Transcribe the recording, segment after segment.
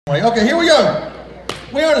Okay, here we go.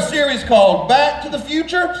 We are in a series called Back to the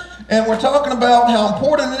Future, and we're talking about how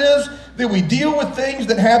important it is that we deal with things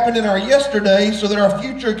that happened in our yesterday so that our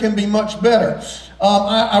future can be much better.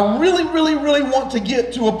 I really want to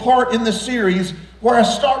get to a part in this series where I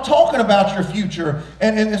start talking about your future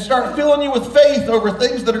and start filling you with faith over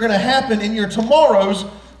things that are going to happen in your tomorrows.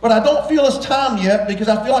 But I don't feel it's time yet because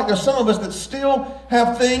I feel like there's some of us that still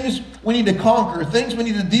have things we need to conquer, things we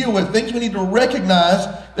need to deal with, things we need to recognize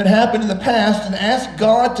that happened in the past and ask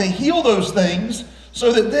God to heal those things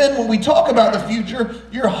so that then when we talk about the future,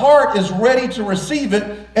 your heart is ready to receive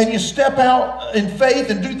it and you step out in faith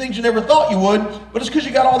and do things you never thought you would, but it's because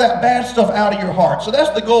you got all that bad stuff out of your heart. So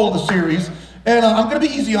that's the goal of the series. And I'm going to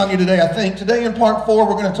be easy on you today, I think. Today in part 4,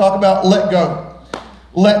 we're going to talk about let go.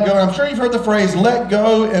 Let go. I'm sure you've heard the phrase, let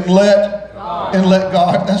go and let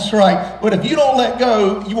God. That's right. But if you don't let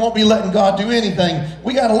go, you won't be letting God do anything.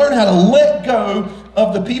 We got to learn how to let go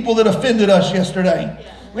of the people that offended us yesterday.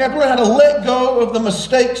 We have to learn how to let go of the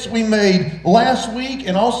mistakes we made last week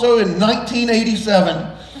and also in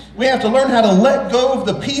 1987. We have to learn how to let go of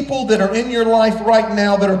the people that are in your life right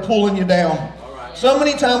now that are pulling you down. So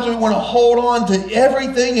many times we want to hold on to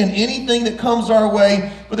everything and anything that comes our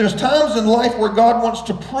way, but there's times in life where God wants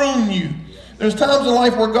to prune you. There's times in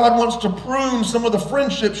life where God wants to prune some of the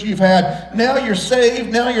friendships you've had. Now you're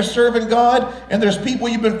saved, now you're serving God, and there's people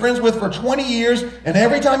you've been friends with for 20 years, and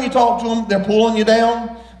every time you talk to them, they're pulling you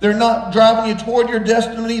down. They're not driving you toward your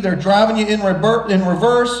destiny. They're driving you in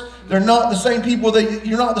reverse. They're not the same people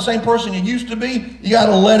you're not the same person you used to be. You got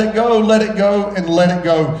to let it go, and let it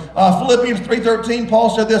go. Philippians 3:13, Paul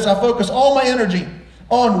said this, I focus all my energy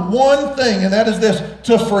on one thing, and that is this,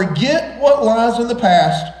 to forget what lies in the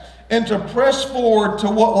past and to press forward to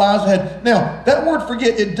what lies ahead. Now, that word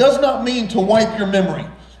forget, it does not mean to wipe your memory.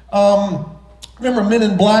 Remember Men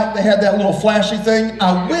in Black, they had that little flashy thing?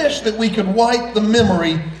 I wish that we could wipe the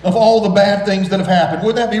memory of all the bad things that have happened.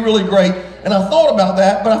 Wouldn't that be really great? And I thought about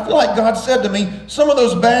that, but I feel like God said to me, some of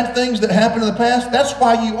those bad things that happened in the past, that's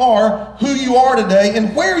why you are who you are today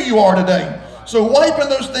and where you are today. So wiping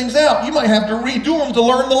those things out, you might have to redo them to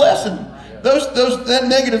learn the lesson. That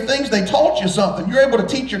negative things, they taught you something. You're able to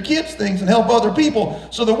teach your kids things and help other people.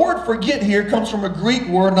 So the word forget here comes from a Greek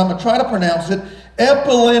word, and I'm going to try to pronounce it,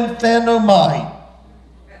 epilenthenomai.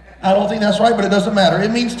 I don't think that's right, but it doesn't matter. It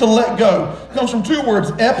means to let go. It comes from two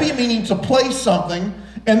words, epi meaning to place something,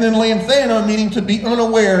 and then lanthano meaning to be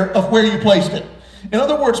unaware of where you placed it. In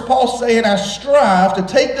other words, Paul's saying, I strive to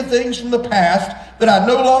take the things from the past that I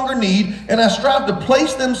no longer need, and I strive to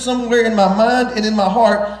place them somewhere in my mind and in my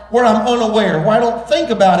heart where I'm unaware, where I don't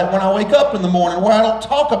think about it when I wake up in the morning, where I don't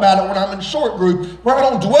talk about it when I'm in short group, where I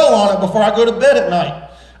don't dwell on it before I go to bed at night.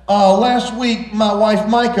 Last week, my wife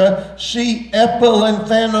Micah, she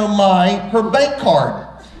epilenthenomai her bank card.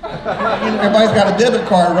 Everybody's got a debit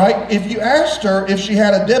card, right? If you asked her if she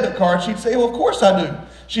had a debit card, she'd say, well, of course I do.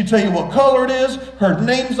 She'd tell you what color it is, her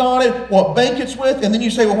name's on it, what bank it's with, and then you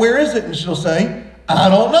say, well, where is it? And she'll say, I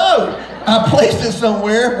don't know. I placed it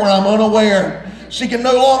somewhere where I'm unaware. She can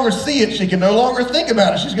no longer see it. She can no longer think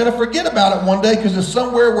about it. She's going to forget about it one day because it's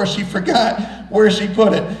somewhere where she forgot where she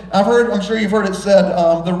put it. I'm sure you've heard it said,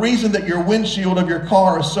 the reason that your windshield of your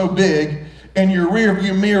car is so big and your rear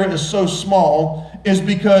view mirror is so small is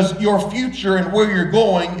because your future and where you're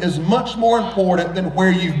going is much more important than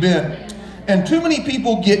where you've been. And too many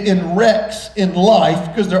people get in wrecks in life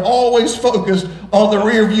because they're always focused on the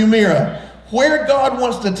rear view mirror. Where God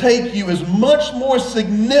wants to take you is much more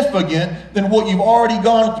significant than what you've already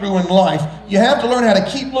gone through in life. You have to learn how to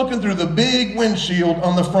keep looking through the big windshield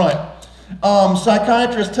on the front.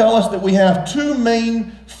 Psychiatrists tell us that we have two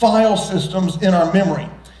main file systems in our memory.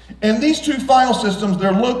 And these two file systems,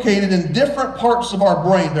 they're located in different parts of our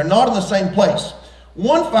brain. They're not in the same place.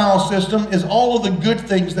 One file system is all of the good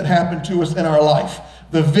things that happen to us in our life.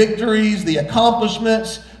 The victories, the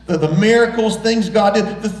accomplishments, the miracles, things God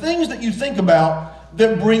did, the things that you think about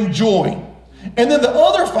that bring joy. And then the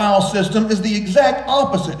other file system is the exact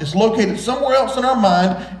opposite. It's located somewhere else in our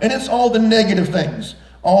mind, and it's all the negative things.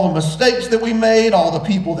 All the mistakes that we made, all the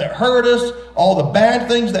people that hurt us, all the bad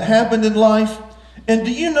things that happened in life. And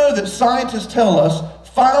do you know that scientists tell us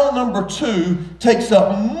file number 2 takes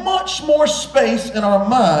up much more space in our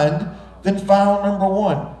mind than file number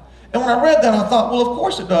 1? And when I read that, I thought, well, of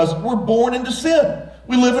course it does. We're born into sin.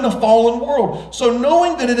 We live in a fallen world. So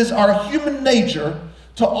knowing that it is our human nature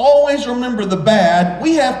to always remember the bad,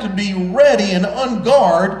 we have to be ready and on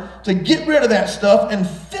guard to get rid of that stuff and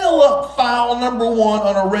fill up file number 1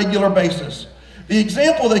 on a regular basis. The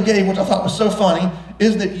example they gave, which I thought was so funny,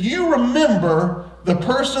 is that you remember the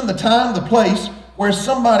person, the time, the place where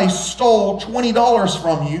somebody stole $20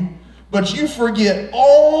 from you, but you forget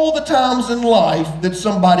all the times in life that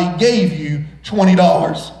somebody gave you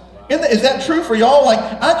 $20. Is that true for y'all? Like,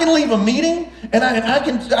 I can leave a meeting and I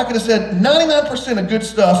could have said 99% of good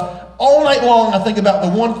stuff. All night long, I think about the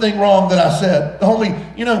one thing wrong that I said.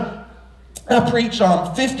 I preach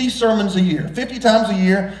 50 sermons a year, 50 times a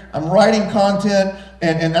year. I'm writing content,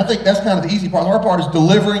 and I think that's kind of the easy part. The hard part is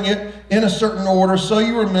delivering it in a certain order so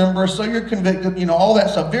you remember, so you're convicted, all that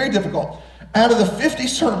stuff. Very difficult. Out of the 50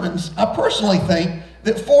 sermons, I personally think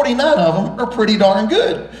that 49 of them are pretty darn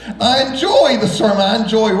good. I enjoy the sermon. I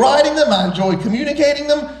enjoy writing them. I enjoy communicating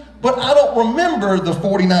them. But I don't remember the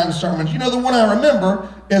 49 sermons. The one I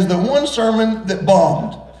remember is the one sermon that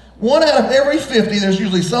bombed. One out of every 50, there's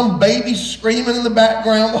usually some baby screaming in the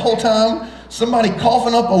background the whole time, somebody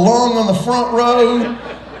coughing up a lung on the front row.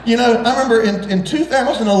 I remember in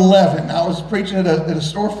 2011, I was preaching at a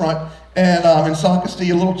storefront and in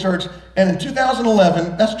Socastee, a little church, and in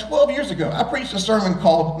 2011, that's 12 years ago, I preached a sermon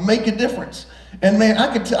called Make a Difference. And man,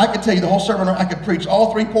 I could tell you the whole sermon. I could preach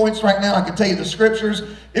all 3 points right now. I could tell you the scriptures.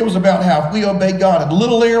 It was about how if we obey God in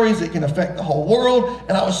little areas, it can affect the whole world.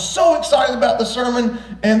 And I was so excited about the sermon.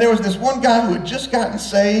 And there was this one guy who had just gotten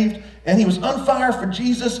saved, and he was on fire for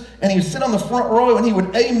Jesus, and he would sit on the front row, and he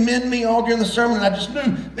would amen me all during the sermon. And I just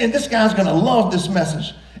knew, man, this guy's going to love this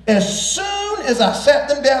message. As soon as I sat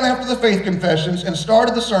them down after the faith confessions and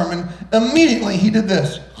started the sermon, immediately he did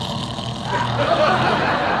this.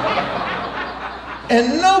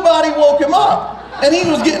 And nobody woke him up. And he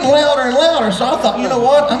was getting louder and louder. So I thought, you know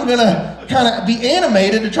what? I'm going to kind of be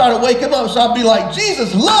animated to try to wake him up. So I'd be like,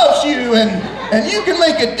 Jesus loves you, and you can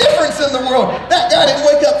make a difference in the world. That guy didn't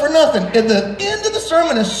wake up for nothing. At the end of the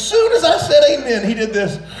sermon, as soon as I said amen, he did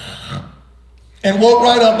this and woke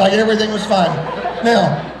right up like everything was fine.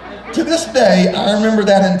 Now, to this day, I remember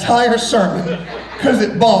that entire sermon because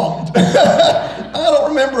it bombed. I don't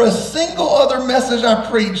remember a single other message I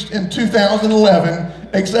preached in 2011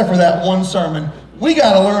 except for that one sermon. We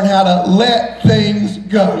got to learn how to let things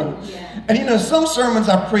go. And some sermons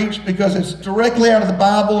I preach because it's directly out of the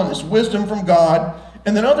Bible and it's wisdom from God.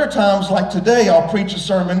 And then other times, like today, I'll preach a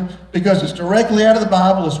sermon because it's directly out of the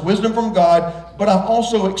Bible, it's wisdom from God, but I've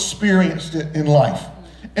also experienced it in life.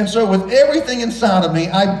 And so with everything inside of me,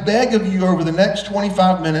 I beg of you over the next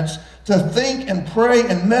 25 minutes to think and pray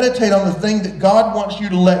and meditate on the thing that God wants you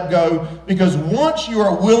to let go, because once you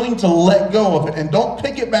are willing to let go of it, and don't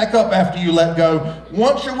pick it back up after you let go,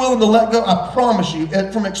 once you're willing to let go, I promise you,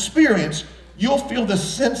 from experience, you'll feel this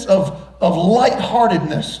sense of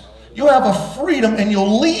lightheartedness. You'll have a freedom, and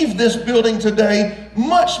you'll leave this building today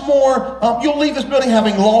much more, you'll leave this building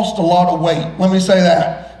having lost a lot of weight. Let me say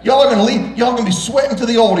that. Y'all are going to be sweating to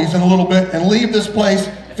the oldies in a little bit and leave this place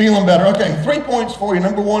feeling better. Okay, 3 points for you.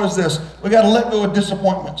 Number one is this. We got to let go of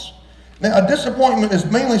disappointments. Now, a disappointment is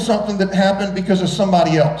mainly something that happened because of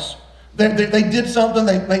somebody else. They did something,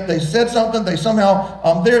 they said something, they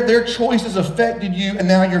somehow, their choices affected you, and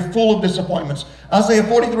now you're full of disappointments. Isaiah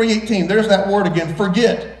 43:18, there's that word again,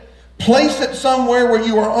 forget. Place it somewhere where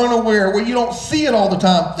you are unaware, where you don't see it all the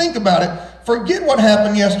time. Think about it. Forget what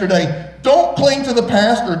happened yesterday. Don't cling to the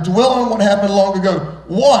past or dwell on what happened long ago.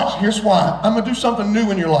 Watch. Here's why. I'm going to do something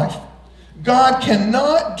new in your life. God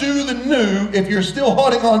cannot do the new if you're still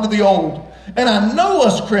holding on to the old. And I know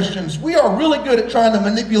us Christians, we are really good at trying to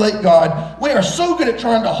manipulate God. We are so good at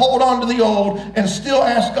trying to hold on to the old and still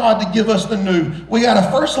ask God to give us the new. We got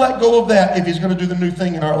to first let go of that if he's going to do the new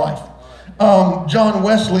thing in our life. John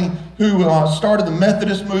Wesley, who started the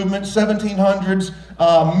Methodist movement, 1700s,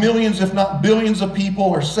 millions, if not billions of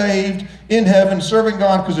people are saved in heaven, serving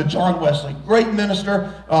God because of John Wesley. Great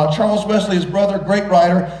minister. Charles Wesley, his brother, great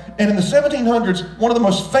writer. And in the 1700s, one of the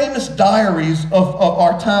most famous diaries of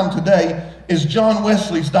our time today is John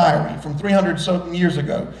Wesley's diary from 300-something years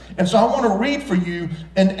ago. And so I want to read for you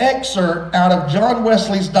an excerpt out of John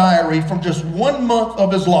Wesley's diary from just 1 month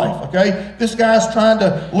of his life, okay? This guy's trying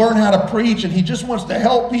to learn how to preach, and he just wants to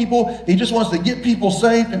help people. He just wants to get people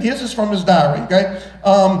saved, and this is from his diary, okay?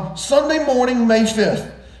 Sunday morning, May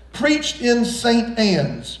 5th, preached in St.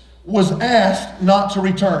 Anne's, was asked not to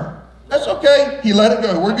return. That's okay. He let it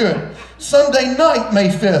go. We're good. Sunday night, May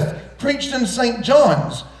 5th, preached in St.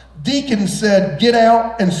 John's. Deacon said, get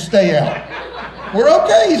out and stay out. We're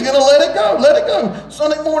okay. He's going to let it go. Let it go.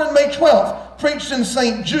 Sunday morning, May 12th, preached in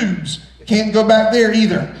St. Jude's. Can't go back there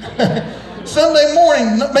either. Sunday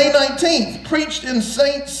morning, May 19th, preached in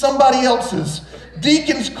St. somebody else's.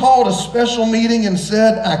 Deacons called a special meeting and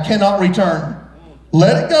said, I cannot return.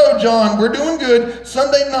 Let it go, John. We're doing good.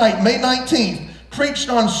 Sunday night, May 19th, preached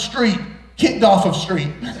on street, kicked off of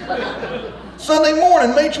street. Sunday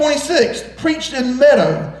morning, May 26th, preached in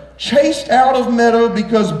Meadow. Chased out of Meadow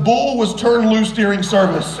because bull was turned loose during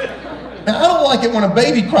service. Now, I don't like it when a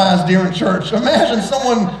baby cries during church. Imagine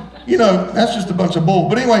someone, that's just a bunch of bull.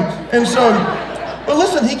 But anyway, but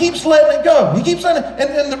listen, he keeps letting it go. He keeps letting it,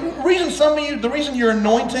 and the reason your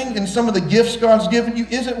anointing and some of the gifts God's given you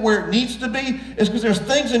isn't where it needs to be is because there's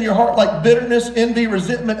things in your heart like bitterness, envy,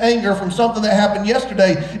 resentment, anger from something that happened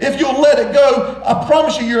yesterday. If you'll let it go, I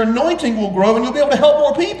promise you your anointing will grow and you'll be able to help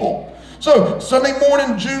more people. So, Sunday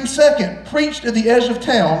morning, June 2nd, preached at the edge of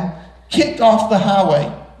town, kicked off the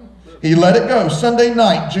highway. He let it go. Sunday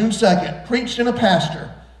night, June 2nd, preached in a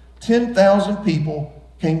pasture. 10,000 people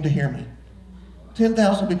came to hear me.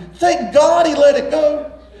 10,000 people. Thank God he let it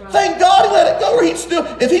go. Thank God he let it go. Or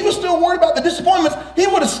if he was still worried about the disappointments, he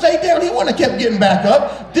would have stayed down. He wouldn't have kept getting back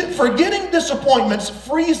up. Forgetting disappointments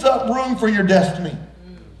frees up room for your destiny.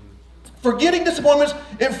 Forgetting disappointments,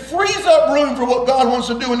 it frees up room for what God wants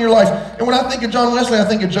to do in your life. And when I think of John Wesley, I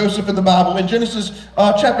think of Joseph in the Bible. In Genesis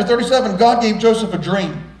chapter 37, God gave Joseph a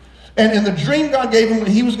dream. And in the dream God gave him,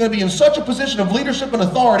 he was going to be in such a position of leadership and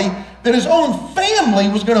authority that his own family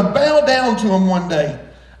was going to bow down to him one day.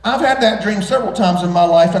 I've had that dream several times in my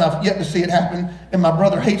life, and I've yet to see it happen, and my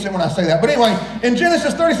brother hates it when I say that. But anyway, in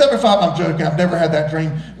Genesis 37:5, I'm joking, I've never had that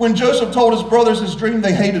dream. When Joseph told his brothers his dream,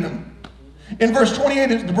 they hated him. In verse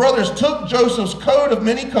 28, the brothers took Joseph's coat of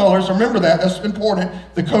many colors. Remember that's important.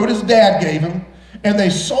 The coat his dad gave him. And they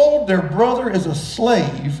sold their brother as a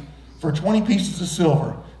slave for 20 pieces of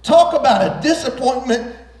silver. Talk about a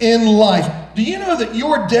disappointment in life. Do you know that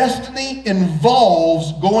your destiny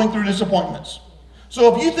involves going through disappointments?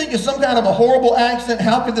 So if you think it's some kind of a horrible accident,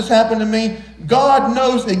 how could this happen to me? God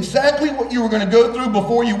knows exactly what you were going to go through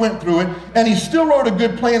before you went through it, and he still wrote a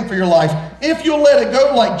good plan for your life. If you'll let it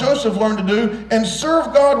go like Joseph learned to do and serve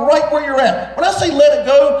God right where you're at. When I say let it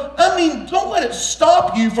go, I mean don't let it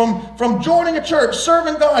stop you from joining a church,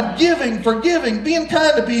 serving God, giving, forgiving, being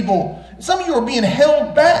kind to people. Some of you are being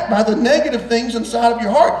held back by the negative things inside of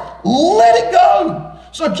your heart. Let it go.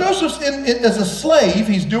 So Joseph's as a slave,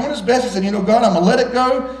 he's doing his best. He said, God, I'm going to let it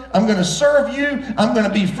go. I'm going to serve you. I'm going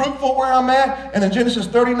to be fruitful where I'm at. And in Genesis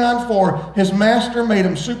 39:4, his master made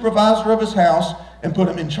him supervisor of his house and put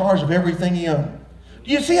him in charge of everything he owned.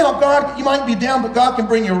 Do you see how God, you might be down, but God can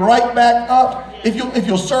bring you right back up if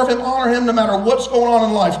you'll serve him, honor him, no matter what's going on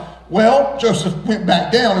in life. Well, Joseph went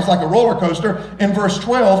back down. It's like a roller coaster. In verse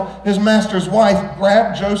 12, his master's wife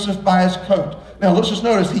grabbed Joseph by his coat. Now, let's just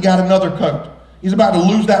notice he got another coat. He's about to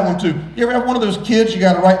lose that one too. You ever have one of those kids, you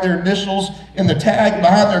got to write their initials in the tag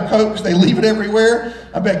behind their coat because they leave it everywhere?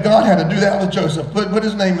 I bet God had to do that with Joseph. Put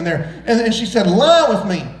his name in there. And she said, lie with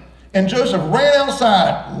me. And Joseph ran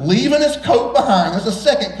outside, leaving his coat behind. That's the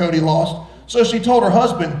second coat he lost. So she told her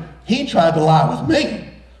husband, he tried to lie with me.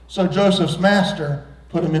 So Joseph's master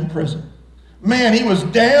put him in prison. Man, he was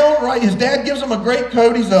down, right? His dad gives him a great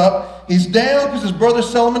coat. He's up. He's down because his brothers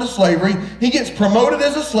sell him into slavery. He gets promoted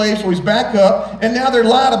as a slave, so he's back up. And now they're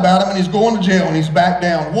lied about him, and he's going to jail, and he's back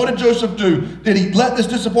down. What did Joseph do? Did he let this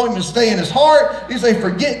disappointment stay in his heart? Did he say,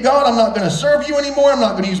 forget God, I'm not going to serve you anymore. I'm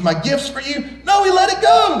not going to use my gifts for you. No, he let it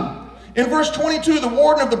go. In verse 22, the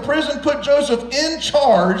warden of the prison put Joseph in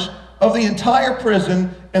charge of the entire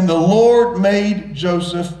prison, and the Lord made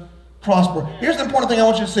Joseph prosper. Here's the important thing I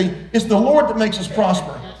want you to see. It's the Lord that makes us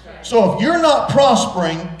prosper. So if you're not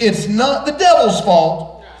prospering, it's not the devil's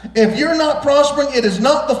fault. If you're not prospering, it is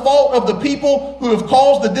not the fault of the people who have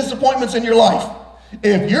caused the disappointments in your life.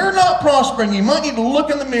 If you're not prospering, you might need to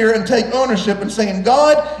look in the mirror and take ownership and saying,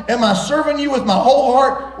 God, am I serving you with my whole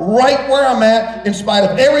heart right where I'm at in spite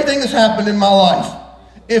of everything that's happened in my life?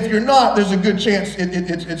 If you're not, there's a good chance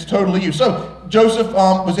it's totally you. So Joseph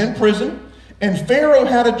was in prison. And Pharaoh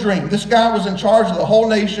had a dream. This guy was in charge of the whole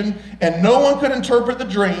nation, and no one could interpret the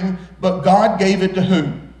dream, but God gave it to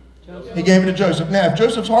who? Joseph. He gave it to Joseph. Now, if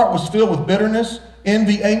Joseph's heart was filled with bitterness,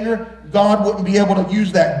 envy, anger, God wouldn't be able to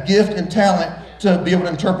use that gift and talent to be able to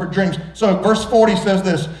interpret dreams. So verse 40 says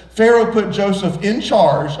this, Pharaoh put Joseph in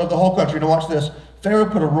charge of the whole country. Now watch this. Pharaoh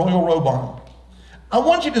put a royal robe on him. I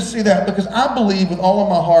want you to see that because I believe with all of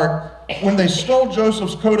my heart, when they stole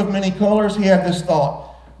Joseph's coat of many colors, he had this thought,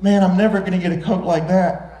 man, I'm never going to get a coat like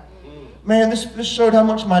that. Man, this showed how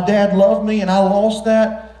much my dad loved me, and I lost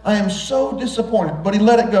that. I am so disappointed. But he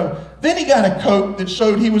let it go. Then he got a coat that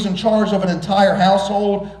showed he was in charge of an entire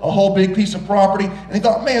household, a whole big piece of property. And he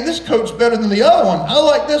thought, man, this coat's better than the other one. I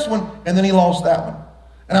like this one. And then he lost that one.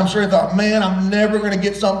 And I'm sure he thought, man, I'm never going to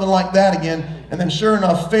get something like that again. And then sure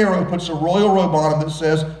enough, Pharaoh puts a royal robe on him that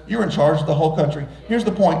says, you're in charge of the whole country. Here's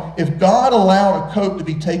the point. If God allowed a coat to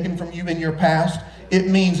be taken from you in your past, it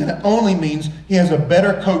means, and it only means, he has a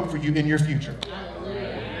better coat for you in your future.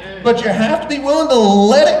 But you have to be willing to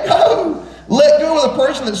let it go. Let go of the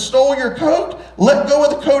person that stole your coat. Let go of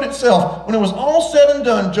the coat itself. When it was all said and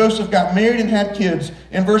done, Joseph got married and had kids.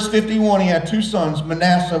 In verse 51, he had 2 sons,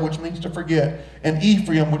 Manasseh, which means to forget, and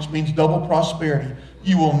Ephraim, which means double prosperity.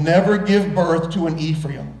 You will never give birth to an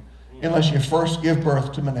Ephraim unless you first give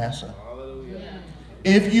birth to Manasseh.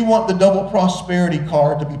 If you want the double prosperity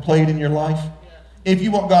card to be played in your life, if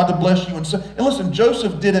you want God to bless you, and listen,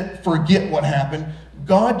 Joseph didn't forget what happened.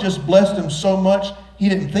 God just blessed him so much, he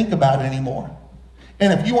didn't think about it anymore.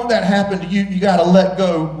 And if you want that to happen to you, you got to let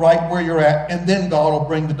go right where you're at, and then God will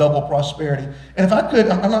bring the double prosperity. And if I could,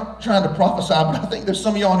 I'm not trying to prophesy, but I think there's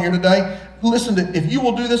some of y'all in here today. Listen, if you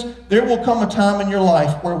will do this, there will come a time in your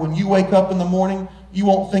life where when you wake up in the morning, you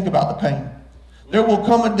won't think about the pain. There will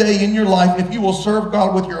come a day in your life, if you will serve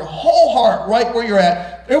God with your whole heart right where you're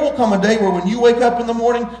at, there will come a day where when you wake up in the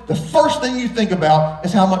morning, the first thing you think about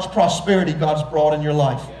is how much prosperity God's brought in your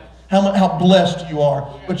life. How blessed you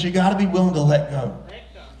are. But you got to be willing to let go.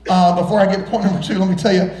 Before I get to point number 2, let me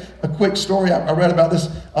tell you a quick story. I read about this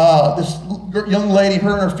young lady,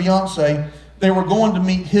 her and her fiance. They were going to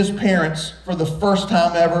meet his parents for the first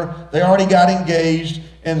time ever. They already got engaged.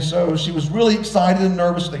 And so she was really excited and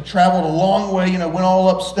nervous. They traveled a long way, went all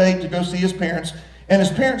upstate to go see his parents. And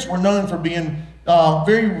his parents were known for being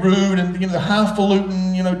very rude and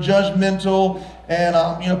highfalutin, judgmental,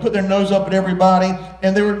 and put their nose up at everybody.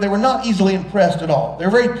 And they were not easily impressed at all.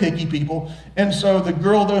 They're very picky people. And so the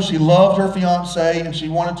girl, though, she loved her fiance and she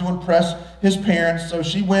wanted to impress his parents. So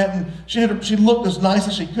she went and she looked as nice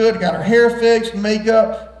as she could, got her hair fixed,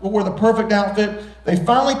 makeup, wore the perfect outfit. They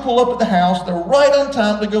finally pull up at the house. They're right on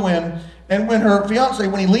time to go in. And when her fiance,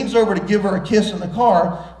 when he leans over to give her a kiss in the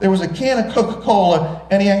car, there was a can of Coca-Cola,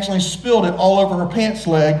 and he actually spilled it all over her pants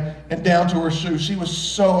leg and down to her shoe. She was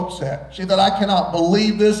so upset. She thought, I cannot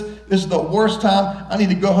believe this. This is the worst time. I need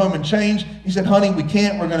to go home and change. He said, honey, we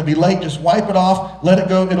can't. We're going to be late. Just wipe it off. Let it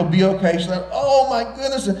go. It'll be okay. She said, oh, my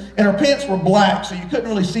goodness. And her pants were black, so you couldn't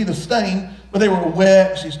really see the stain, but they were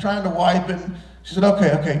wet. She's trying to wipe it. She said,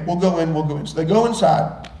 okay, we'll go in. So they go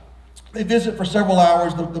inside. They visit for several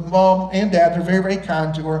hours. The mom and dad, they're very, very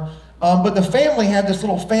kind to her. But the family had this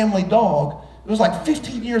little family dog. It was like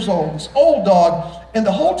 15 years old, this old dog. And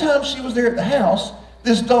the whole time she was there at the house,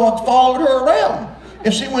 this dog followed her around.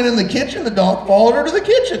 If she went in the kitchen, the dog followed her to the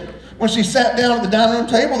kitchen. When she sat down at the dining room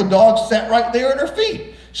table, the dog sat right there at her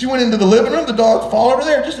feet. She went into the living room, the dog followed her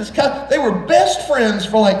there. They were best friends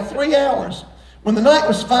for like 3 hours. When the night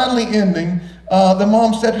was finally ending, the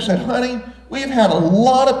mom said to her, honey, we've had a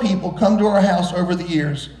lot of people come to our house over the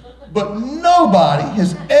years, but nobody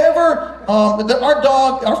has ever,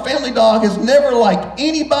 our family dog has never liked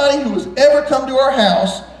anybody who has ever come to our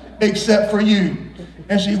house except for you.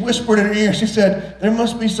 And she whispered in her ear, she said, there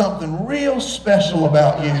must be something real special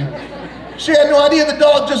about you. She had no idea the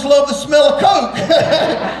dog just loved the smell of Coke.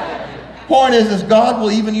 Point is God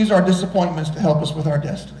will even use our disappointments to help us with our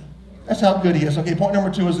destiny. That's how good he is. Okay, point number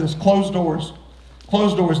 2 is this, closed doors.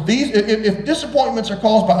 Closed doors. If disappointments are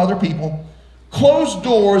caused by other people, closed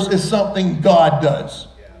doors is something God does.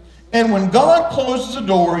 And when God closes a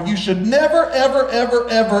door, you should never, ever, ever,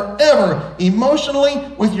 ever, ever, emotionally,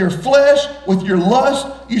 with your flesh, with your lust,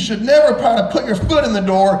 you should never try to put your foot in the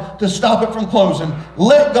door to stop it from closing.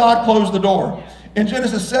 Let God close the door. In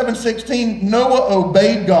Genesis 7:16, Noah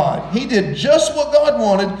obeyed God. He did just what God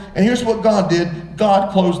wanted, and here's what God did.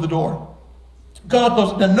 God closed the door. God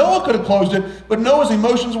closed it. Now, Noah could have closed it, but Noah's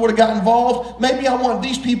emotions would have got involved. Maybe I want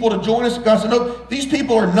these people to join us. God said, no, these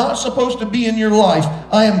people are not supposed to be in your life.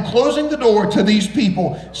 I am closing the door to these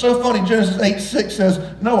people. So funny, Genesis 8:6 says,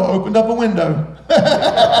 Noah opened up a window. Isn't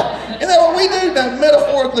that what we do? Now,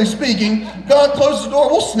 metaphorically speaking, God closes the door,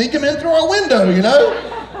 we'll sneak him in through our window,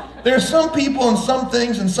 There are some people and some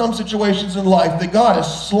things and some situations in life that God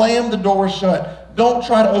has slammed the door shut. Don't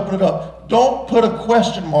try to open it up. Don't put a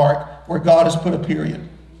question mark where God has put a period.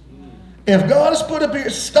 If God has put a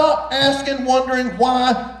period, stop asking, wondering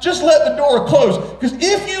why. Just let the door close. Because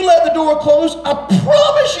if you let the door close, I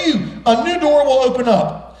promise you, a new door will open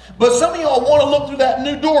up. But some of y'all want to look through that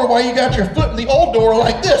new door while you got your foot in the old door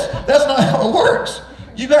like this. That's not how it works.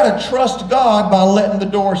 You got to trust God by letting the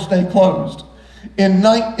door stay closed. In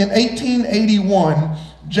 1881,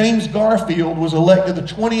 James Garfield was elected the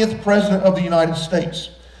 20th president of the United States.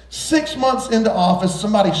 6 months into office,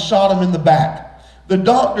 somebody shot him in the back. The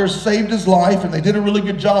doctors saved his life, and they did a really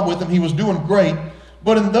good job with him. He was doing great.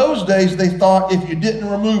 But in those days, they thought if you didn't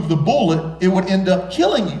remove the bullet, it would end up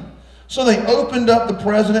killing you. So they opened up the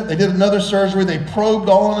president. They did another surgery. They probed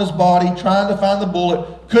all on his body, trying to find the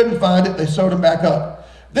bullet. Couldn't find it. They sewed him back up.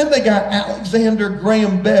 Then they got Alexander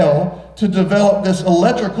Graham Bell to develop this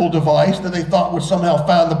electrical device that they thought would somehow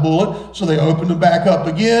find the bullet. So they opened him back up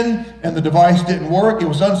again, and the device didn't work. It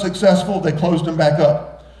was unsuccessful. They closed him back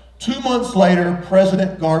up. 2 months later,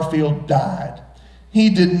 President Garfield died. He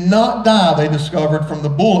did not die, they discovered, from the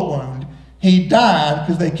bullet wound. He died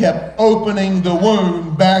because they kept opening the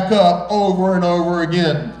wound back up over and over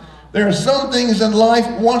again. There are some things in life,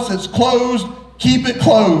 once it's closed, keep it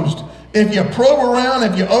closed. If you probe around,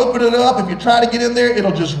 if you open it up, if you try to get in there,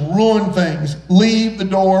 it'll just ruin things. Leave the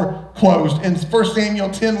door closed. In 1 Samuel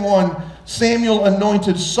 10:1, Samuel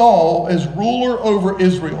anointed Saul as ruler over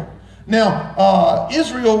Israel. Now,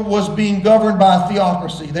 Israel was being governed by a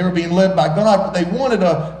theocracy. They were being led by God, but they wanted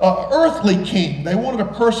a earthly king. They wanted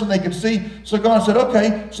a person they could see. So God said,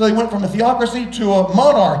 okay. So they went from a theocracy to a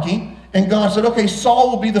monarchy. And God said, okay, Saul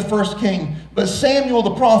will be the first king. But Samuel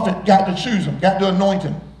the prophet got to choose him, got to anoint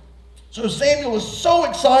him. So Samuel was so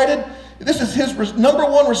excited. This is his number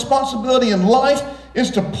one responsibility in life,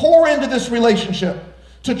 is to pour into this relationship,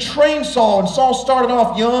 to train Saul. And Saul started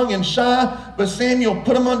off young and shy, but Samuel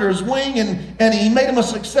put him under his wing, and he made him a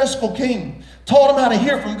successful king. Taught him how to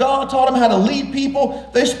hear from God, taught him how to lead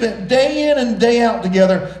people. They spent day in and day out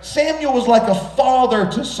together. Samuel was like a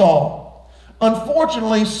father to Saul.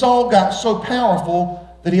 Unfortunately, Saul got so powerful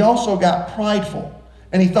that he also got prideful,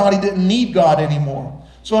 and he thought he didn't need God anymore.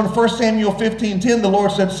 So in 1 Samuel 15:10, the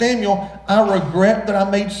Lord said, Samuel, I regret that I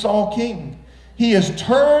made Saul king. He has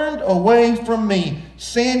turned away from me.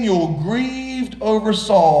 Samuel grieved over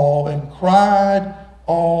Saul and cried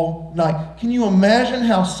all night. Can you imagine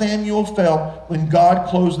how Samuel felt when God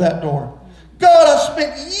closed that door? God, I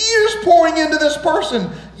spent years pouring into this person,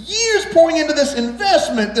 years pouring into this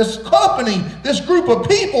investment, this company, this group of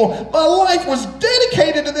people. My life was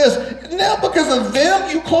dedicated to this. Now because of them,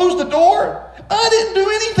 you closed the door? I didn't do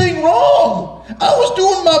anything wrong. I was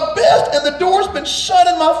doing my best, and the door's been shut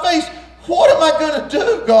in my face. What am I going to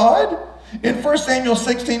do, God? In 1 Samuel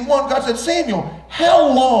 16:1, God said, Samuel, how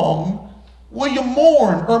long will you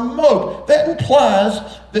mourn or mope? That implies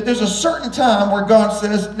that there's a certain time where God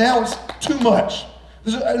says, now it's too much.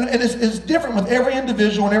 And it's different with every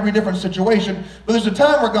individual and every different situation. But there's a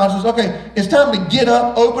time where God says, okay, it's time to get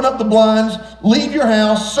up, open up the blinds, leave your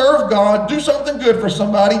house, serve God, do something good for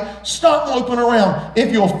somebody, stop moping around.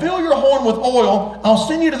 If you'll fill your horn with oil, I'll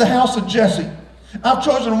send you to the house of Jesse. I've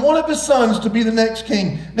chosen one of his sons to be the next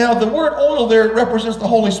king. Now, the word oil there represents the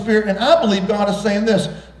Holy Spirit, and I believe God is saying this.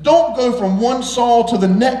 Don't go from one Saul to the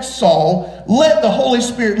next Saul. Let the Holy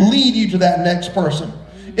Spirit lead you to that next person.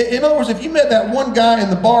 In other words, if you met that one guy in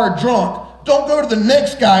the bar drunk, don't go to the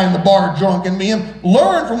next guy in the bar drunk and meet him.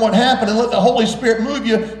 Learn from what happened and let the Holy Spirit move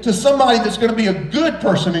you to somebody that's going to be a good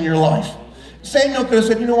person in your life. Samuel could have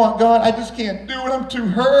said, you know what, God, I just can't do it. I'm too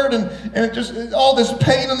hurt, and it just all this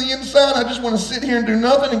pain on the inside. I just want to sit here and do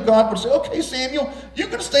nothing. And God would say, okay, Samuel, you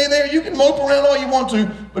can stay there. You can mope around all you want to,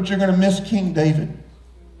 but you're going to miss King David.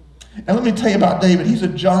 And let me tell you about David. He's a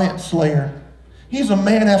giant slayer. He's a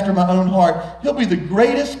man after my own heart. He'll be the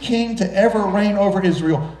greatest king to ever reign over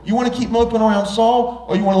Israel. You want to keep moping around Saul,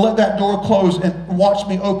 or you want to let that door close and watch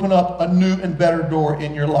me open up a new and better door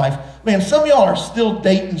in your life? Man, some of y'all are still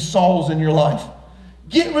dating Sauls in your life.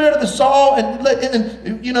 Get rid of the Saul,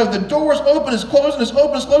 and you know, the door's open, it's closing, it's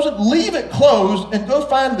open, it's closing. Leave it closed and go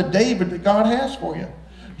find the David that God has for you.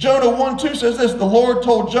 Jonah 1:2 says this, the Lord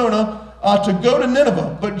told Jonah to go to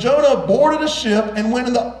Nineveh. But Jonah boarded a ship and went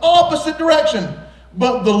in the opposite direction.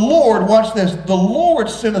 But the Lord, watch this, the Lord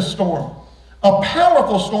sent a storm, a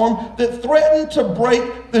powerful storm that threatened to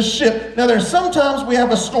break the ship. Now there's sometimes we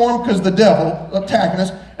have a storm because the devil attacking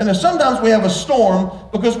us, and there's sometimes we have a storm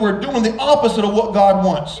because we're doing the opposite of what God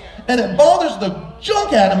wants. And it bothers the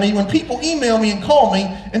junk out of me when people email me and call me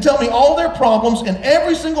and tell me all their problems, and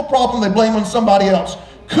every single problem they blame on somebody else.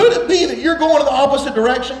 Could it be that you're going in the opposite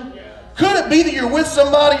direction? Could it be that you're with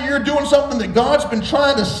somebody, you're doing something that God's been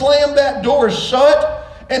trying to slam that door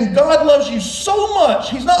shut? And God loves you so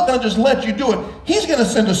much, He's not going to just let you do it. He's going to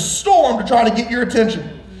send a storm to try to get your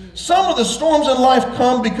attention. Some of the storms in life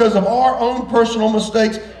come because of our own personal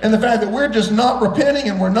mistakes and the fact that we're just not repenting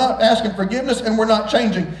and we're not asking forgiveness and we're not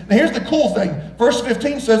changing. Now here's the cool thing. Verse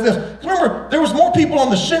 15 says this. Remember, there was more people on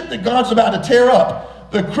the ship that God's about to tear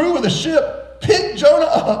up. The crew of the ship picked Jonah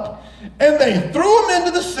up and they threw him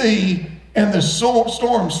into the sea, and the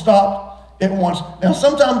storm stopped at once. Now,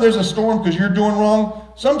 sometimes there's a storm because you're doing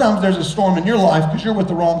wrong. Sometimes there's a storm in your life because you're with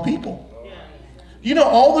the wrong people. You know,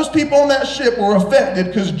 all those people on that ship were affected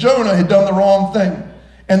because Jonah had done the wrong thing.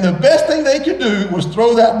 And the best thing they could do was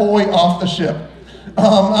throw that boy off the ship.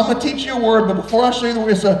 I'm going to teach you a word, but before I show you the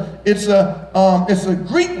word, it's a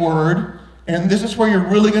Greek word, and this is where you're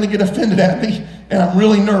really going to get offended at me, and I'm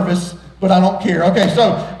really nervous, but I don't care. Okay,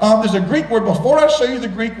 so there's a Greek word. Before I show you the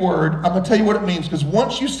Greek word, I'm going to tell you what it means, because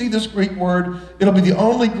once you see this Greek word, it'll be the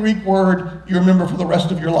only Greek word you remember for the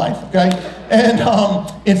rest of your life, okay? And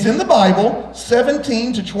it's in the Bible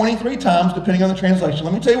 17 to 23 times, depending on the translation.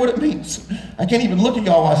 Let me tell you what it means. I can't even look at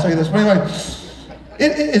y'all while I say this, but anyway,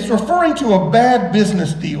 it's referring to a bad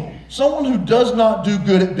business deal, someone who does not do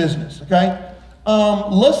good at business, okay?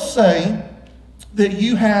 Let's say that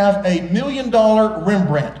you have a $1 million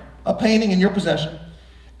Rembrandt, a painting in your possession,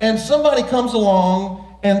 and somebody comes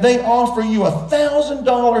along and they offer you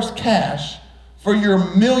 $1,000 cash for your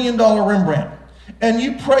 $1 million Rembrandt. And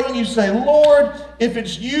you pray and you say, Lord, if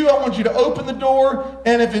it's you, I want you to open the door,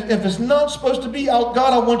 and if it's not supposed to be, God,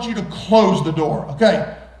 I want you to close the door,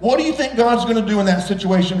 okay? What do you think God's going to do in that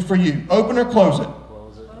situation for you? Open or close it?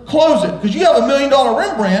 Close it. Close it, because you have a $1 million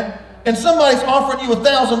Rembrandt and somebody's offering you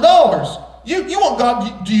 $1,000. You want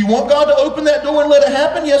God? Do you want God to open that door and let it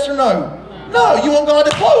happen? Yes or no? No, you want God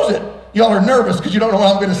to close it. Y'all are nervous because you don't know what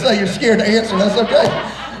I'm going to say. You're scared to answer. That's okay.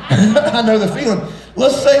 I know the feeling.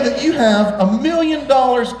 Let's say that you have $1 million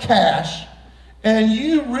cash and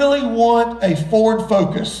you really want a Ford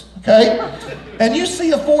Focus, okay? And you see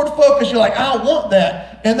a Ford Focus, you're like, I want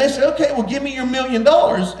that. And they say, okay, well, give me your $1 million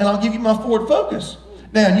and I'll give you my Ford Focus.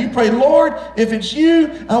 Now, and you pray, Lord, if it's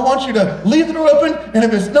you, I want you to leave the door open, and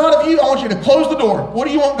if it's not of you, I want you to close the door. What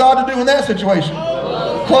do you want God to do in that situation?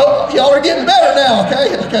 Y'all are getting better now,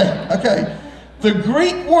 okay. The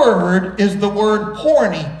Greek word is the word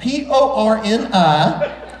porni,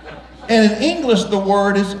 P-O-R-N-I, and in English the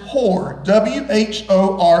word is whore,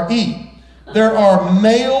 W-H-O-R-E. There are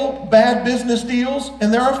male bad business deals,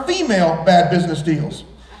 and there are female bad business deals.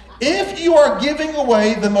 If you are giving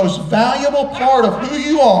away the most valuable part of who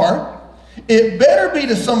you are, it better be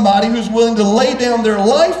to somebody who's willing to lay down their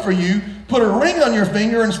life for you, put a ring on your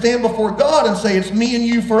finger, and stand before God and say, it's me and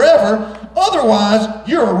you forever. Otherwise,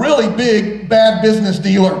 you're a really big bad business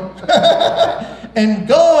dealer. And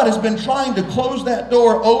God has been trying to close that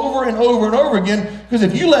door over and over and over again, because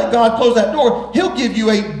if you let God close that door, He'll give you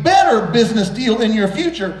a better business deal in your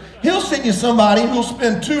future. He'll send you somebody who'll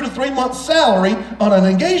spend 2 to 3 months' salary on an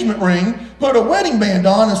engagement ring, put a wedding band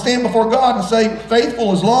on, and stand before God and say,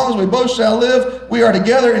 faithful as long as we both shall live, we are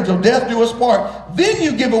together until death do us part. Then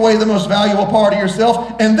you give away the most valuable part of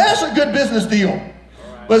yourself, and that's a good business deal.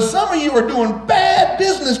 But some of you are doing bad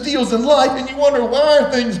business deals in life, and you wonder, why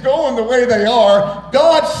are things going the way they are?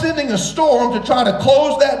 God's sending a storm to try to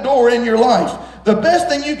close that door in your life. The best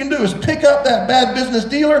thing you can do is pick up that bad business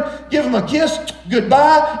dealer, give him a kiss,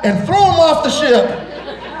 goodbye, and throw him off the ship.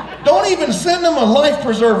 Don't even send them a life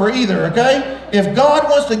preserver either, okay? If God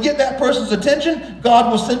wants to get that person's attention,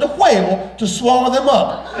 God will send a whale to swallow them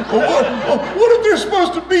up. What if they're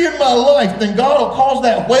supposed to be in my life? Then God will cause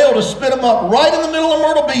that whale to spit them up right in the middle of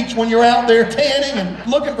Myrtle Beach when you're out there tanning and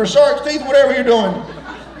looking for shark's teeth, whatever you're doing.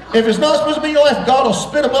 If it's not supposed to be in your life, God will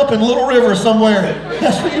spit them up in Little River somewhere.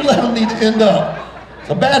 That's where you let them need to end up.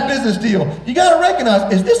 It's a bad business deal. You got to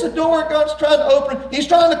recognize, is this a door God's trying to open? He's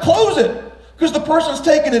trying to close it. Because the person's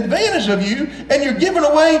taking advantage of you, and you're giving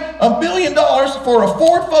away $1 billion for a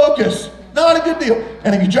Ford Focus. Not a good deal.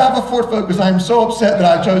 And if you drive a Ford Focus, I'm so upset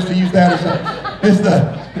that I chose to use that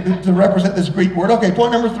to represent this Greek word. Okay,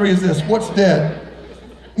 point number 3 is this. What's dead?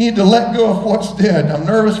 You need to let go of what's dead. I'm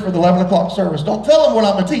nervous for the 11 o'clock service. Don't tell them what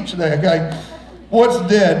I'm going to teach today, okay? What's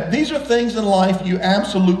dead? These are things in life you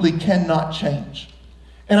absolutely cannot change.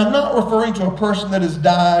 And I'm not referring to a person that has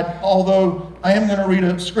died, although I am going to read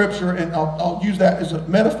a scripture, and I'll use that as a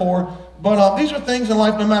metaphor. But these are things in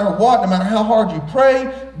life, no matter what, no matter how hard you pray,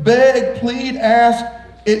 beg, plead, ask,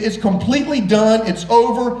 it's completely done, it's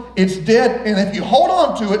over, it's dead. And if you hold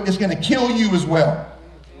on to it, it's going to kill you as well.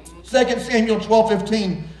 2 Samuel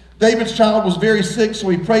 12:15, David's child was very sick, so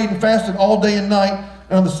he prayed and fasted all day and night.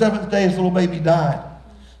 And on the 7th day, his little baby died.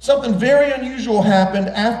 Something very unusual happened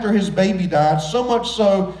after his baby died, so much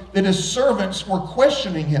so that his servants were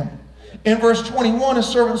questioning him. In verse 21, his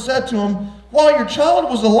servant said to him, while your child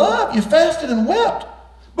was alive, you fasted and wept.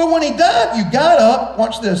 But when he died, you got up,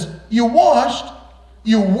 watch this, you washed,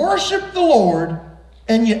 you worshiped the Lord,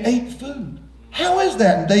 and you ate food. How is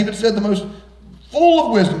that? And David said, the most full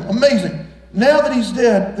of wisdom, amazing. Now that he's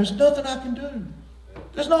dead, there's nothing I can do.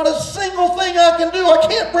 There's not a single thing I can do. I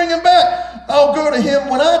can't bring him back. I'll go to him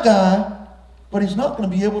when I die, but he's not going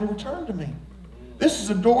to be able to return to me. This is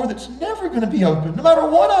a door that's never going to be open. No matter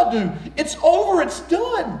what I do, it's over, it's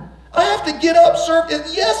done. I have to get up, serve.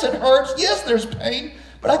 Yes, it hurts. Yes, there's pain.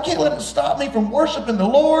 but I can't let it stop me from worshiping the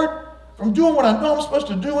Lord, from doing what I know I'm supposed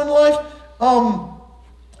to do in life.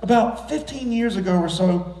 About 15 years ago or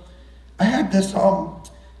so, I had this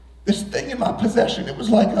thing in my possession. It was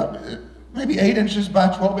like maybe 8 inches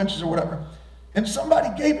by 12 inches or whatever. And somebody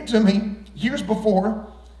gave it to me years before,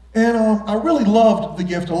 and I really loved the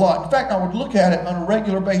gift a lot. In fact, I would look at it on a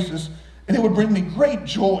regular basis, and it would bring me great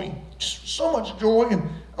joy, just so much joy, and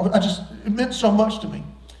it meant so much to me.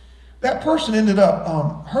 That person ended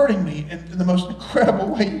up hurting me in the most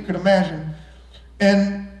incredible way you could imagine.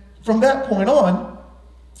 And from that point on,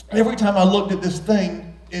 every time I looked at this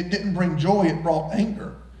thing, it didn't bring joy, it brought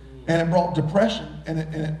anger. And it brought depression, and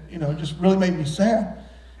it just really made me sad.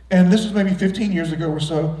 And this was maybe 15 years ago or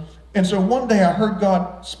so. And so one day I heard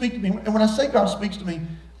God speak to me. And when I say God speaks to me,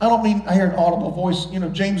 I don't mean I hear an audible voice,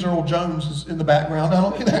 James Earl Jones is in the background. I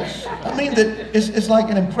don't mean that. I mean that it's like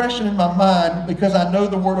an impression in my mind, because I know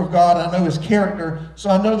the Word of God, and I know His character, so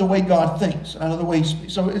I know the way God thinks, and I know the way He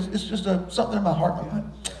speaks. So it's just something in my heart and my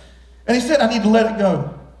mind. And He said, I need to let it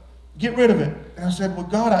go. Get rid of it. And I said, well,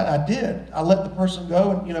 God, I did. I let the person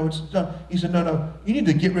go, and, it's done. He said, no, you need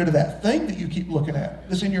to get rid of that thing that you keep looking at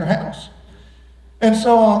that's in your house. And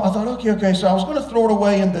so I thought, okay. So I was going to throw it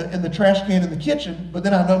away in the trash can in the kitchen, but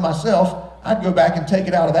then I know myself, I'd go back and take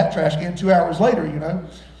it out of that trash can 2 hours later,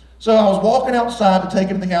 So I was walking outside to take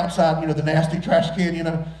anything outside, the nasty trash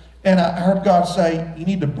can, and I heard God say, you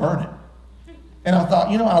need to burn it. And I thought,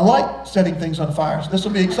 I like setting things on fire, so this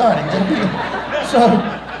will be exciting. So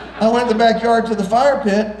I went in the backyard to the fire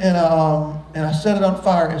pit, and I set it on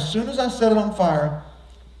fire. As soon as I set it on fire,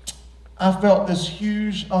 I felt this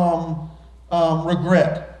huge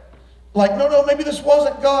regret. Like, no, maybe this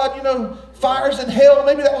wasn't God, fires in hell.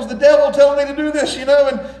 Maybe that was the devil telling me to do this,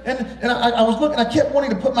 and I was looking, I kept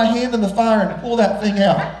wanting to put my hand in the fire and pull that thing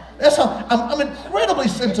out. That's how, I'm incredibly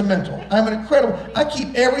sentimental. I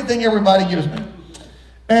keep everything everybody gives me.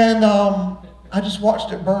 And I just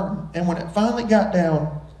watched it burn. And when it finally got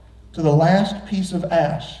down to the last piece of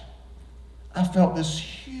ash, I felt this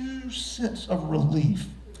huge sense of relief.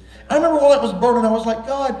 I remember while it was burning, I was like,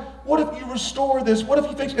 God, what if you restore this? What if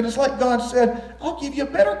you fix it? And it's like God said, I'll give you a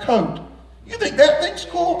better coat. You think that thing's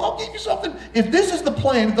cool? I'll give you something. If this is the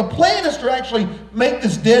plan, if the plan is to actually make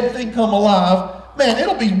this dead thing come alive, man,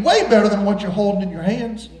 it'll be way better than what you're holding in your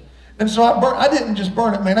hands. And so I didn't just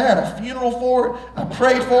burn it, man. I had a funeral for it. I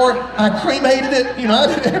prayed for it. I cremated it.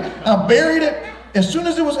 I buried it. As soon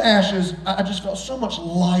as it was ashes, I just felt so much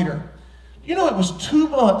lighter. It was 2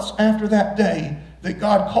 months after that day that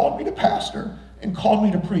God called me to pastor and called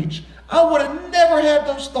me to preach. I would have never had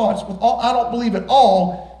those thoughts I don't believe at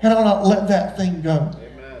all, had I not let that thing go.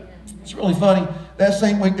 Amen. It's really funny. That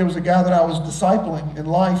same week, there was a guy that I was discipling in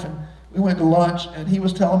life, and we went to lunch, and he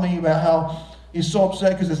was telling me about how he's so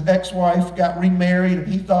upset because his ex-wife got remarried, and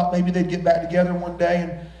he thought maybe they'd get back together one day,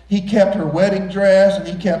 and he kept her wedding dress, and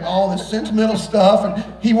he kept all this sentimental stuff, and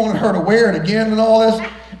he wanted her to wear it again and all this.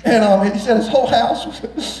 And he said his whole house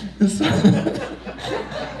was...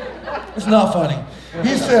 It's not funny.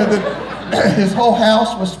 He said that his whole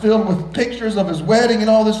house was filled with pictures of his wedding and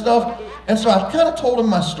all this stuff. And so I kind of told him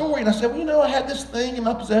my story, and I said, well, I had this thing in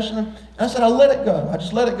my possession, and I said, I let it go. I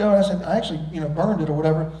just let it go. And I said, I actually, burned it or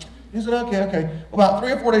whatever. He said, okay. Well, about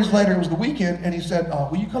 3 or 4 days later, it was the weekend, and he said,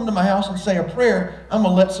 will you come to my house and say a prayer? I'm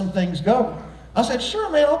going to let some things go. I said, sure,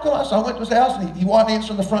 man, I'll come out. So I went to his house, and he wasn't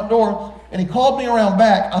answering the front door, and he called me around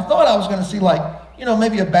back. I thought I was going to see,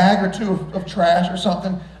 maybe a bag or two of trash or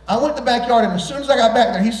something. I went to the backyard, and as soon as I got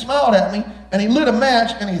back there, he smiled at me, and he lit a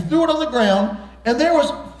match, and he threw it on the ground, and there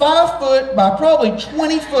was 5 foot by probably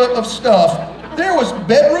 20 foot of stuff. There was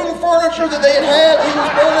bedroom furniture that they had he was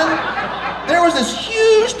burning. There was this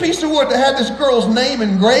huge piece of wood that had this girl's name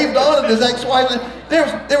engraved on it, his ex-wife.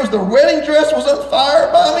 There was the wedding dress was on fire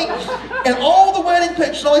by me. And all the wedding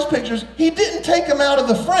pictures, all these pictures, he didn't take them out of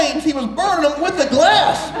the frames. He was burning them with the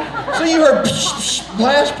glass. So you heard psh, psh,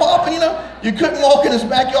 glass popping, You couldn't walk in his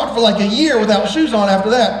backyard for like a year without shoes on after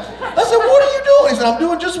that. I said, what are you doing? He said, I'm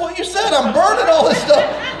doing just what you said. I'm burning all this stuff.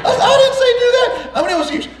 I didn't say do that. I mean, it was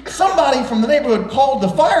huge. Somebody from the neighborhood called the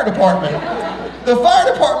fire department. The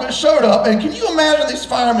fire department showed up, and can you imagine these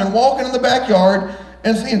firemen walking in the backyard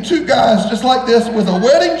and seeing 2 guys just like this with a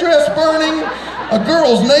wedding dress burning, a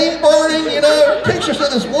girl's name burning, pictures of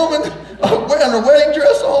this woman wearing her wedding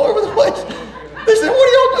dress all over the place. They said, what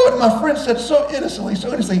are y'all doing? My friend said so innocently,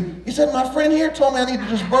 he said, my friend here told me I need to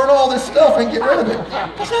just burn all this stuff and get rid of it.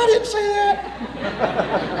 I said, I didn't say that.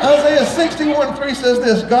 Isaiah 61:3 says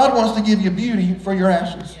this, God wants to give you beauty for your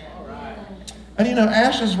ashes. And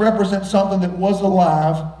ashes represent something that was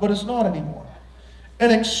alive, but it's not anymore. An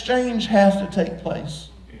exchange has to take place.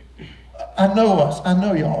 I know us. I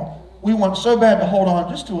know y'all. We want so bad to hold on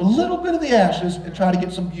just to a little bit of the ashes and try to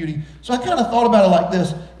get some beauty. So I kind of thought about it like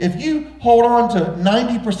this. If you hold on to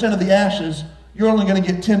 90% of the ashes, you're only going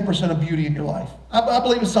to get 10% of beauty in your life. I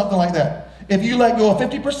believe it's something like that. If you let go of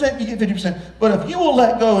 50%, you get 50%. But if you will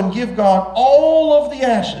let go and give God all of the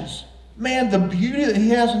ashes, man, the beauty that he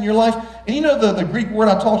has in your life. And you know the Greek word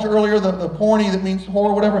I taught you earlier, the porne, that means whore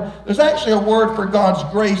or whatever. There's actually a word for God's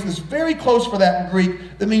grace that's very close for that in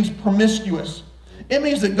Greek that means promiscuous. It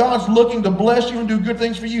means that God's looking to bless you and do good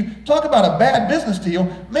things for you. Talk about a bad business deal.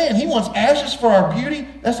 Man, he wants ashes for our beauty.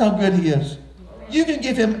 That's how good he is. You can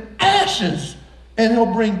give him ashes and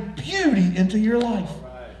he'll bring beauty into your life.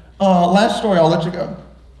 Last story, I'll let you go.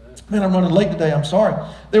 Man, I'm running late today. I'm sorry.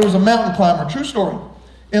 There was a mountain climber, true story,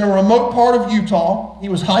 in a remote part of Utah. He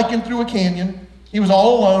was hiking through a canyon. He was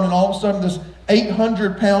all alone, and all of a sudden this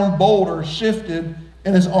 800-pound boulder shifted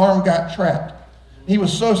and his arm got trapped. He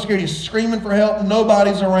was so scared. He's screaming for help.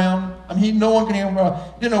 Nobody's around. I mean, no one can hear him.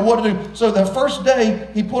 He didn't know what to do. So the first day,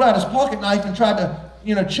 he pulled out his pocket knife and tried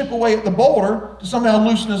to, chip away at the boulder to somehow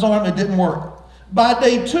loosen his arm. It didn't work. By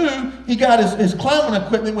day 2, he got his climbing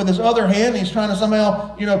equipment with his other hand. He's trying to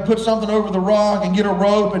somehow, put something over the rock and get a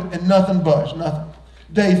rope, and nothing budged, nothing.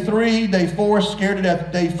 Day 3, day 4, scared to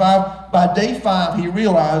death. Day 5. By day 5, he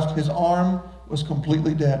realized his arm was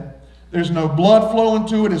completely dead. There's no blood flowing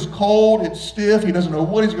to it. It's cold. It's stiff. He doesn't know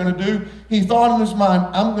what he's going to do. He thought in his mind,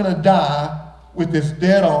 I'm going to die with this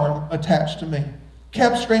dead arm attached to me.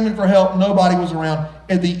 Kept screaming for help. Nobody was around.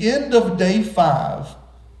 At the end of day 5,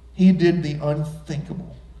 he did the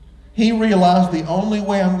unthinkable. He realized the only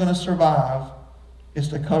way I'm going to survive is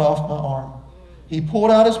to cut off my arm. He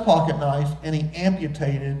pulled out his pocket knife and he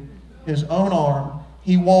amputated his own arm.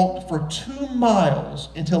 He walked for 2 miles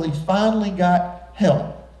until he finally got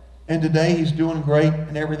help. And today he's doing great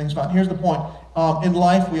and everything's fine. Here's the point. In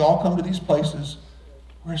life, we all come to these places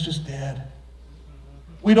where it's just dead.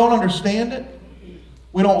 We don't understand it.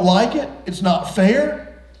 We don't like it. It's not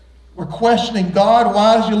fair. We're questioning God.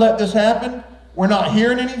 Why did you let this happen? We're not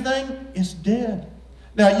hearing anything. It's dead.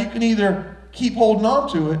 Now, you can either keep holding on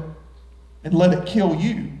to it and let it kill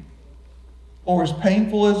you, or as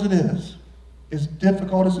painful as it is, as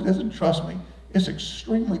difficult as it is, and trust me, it's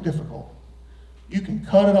extremely difficult, you can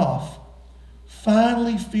cut it off,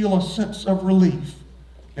 finally feel a sense of relief,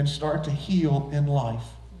 and start to heal in life.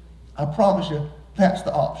 I promise you, that's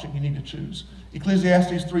the option you need to choose.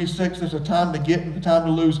 Ecclesiastes 3:6, there's a time to get and a time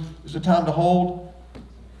to lose. There's a time to hold,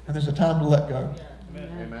 and there's a time to let go.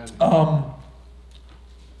 Amen.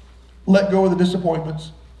 Let go of the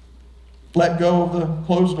disappointments. Let go of the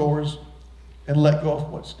closed doors, and let go of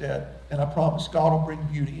what's dead. And I promise God will bring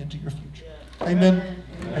beauty into your future. Amen.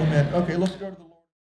 Amen. Okay, let's go to the